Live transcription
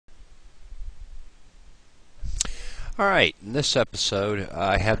Alright, in this episode,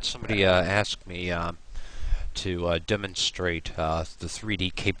 I had somebody ask me to demonstrate the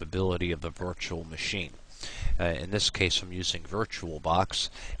 3D capability of the virtual machine. In this case, I'm using Virtualbox.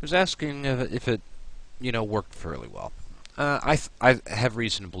 He was asking if it, worked fairly well. I have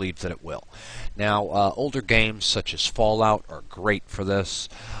reason to believe that it will. Now, older games such as Fallout are great for this.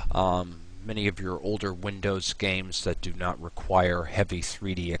 Many of your older Windows games that do not require heavy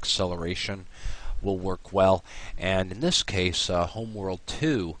 3D acceleration will work well. And in this case, Homeworld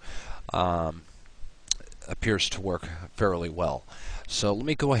 2 appears to work fairly well. So let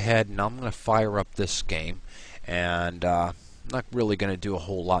me go ahead and I'm going to fire up this game. And I'm not really going to do a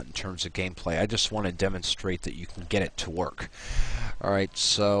whole lot in terms of gameplay. I just want to demonstrate that you can get it to work. Alright,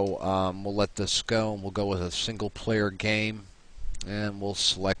 so we'll let this go, and we'll go with a single-player game. And we'll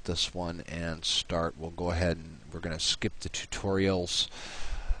select this one and start. We'll go ahead and we're going to skip the tutorials.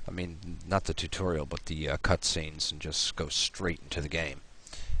 I mean, not the tutorial, but the cutscenes, and just go straight into the game.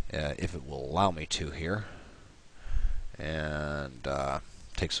 If it will allow me to here. And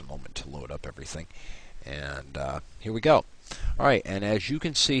takes a moment to load up everything. And here we go. Alright, and as you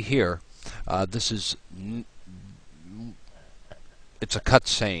can see here, this is it's a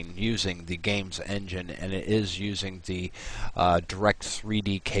cutscene using the game's engine, and it is using the direct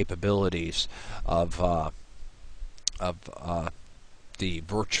 3D capabilities of the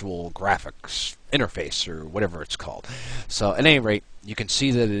virtual graphics interface, or whatever it's called. So at any rate, you can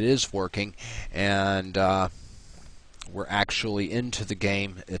see that it is working, and we're actually into the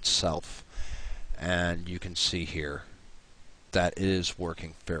game itself, and you can see here that it is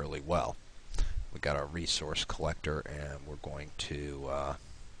working fairly well. We got our resource collector, and we're going to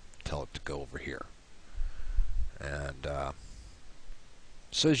tell it to go over here. And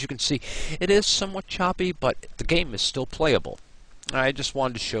so as you can see, it is somewhat choppy, but the game is still playable. I just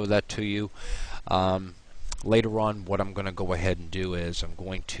wanted to show that to you. Later on, what I'm going to go ahead and do is I'm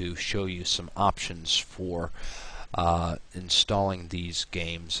going to show you some options for installing these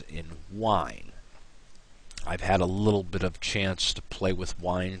games in Wine. I've had a little bit of chance to play with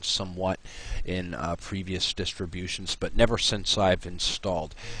Wine somewhat in previous distributions, but never since I've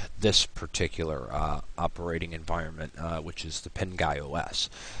installed this particular operating environment, which is the Penguy OS.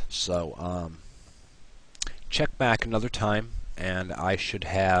 So check back another time, and I should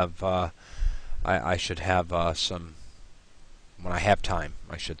have I should have some, when I have time,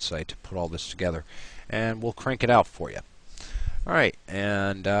 I should say, to put all this together, and we'll crank it out for you. Alright,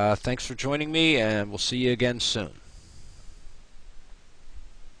 and thanks for joining me, and we'll see you again soon.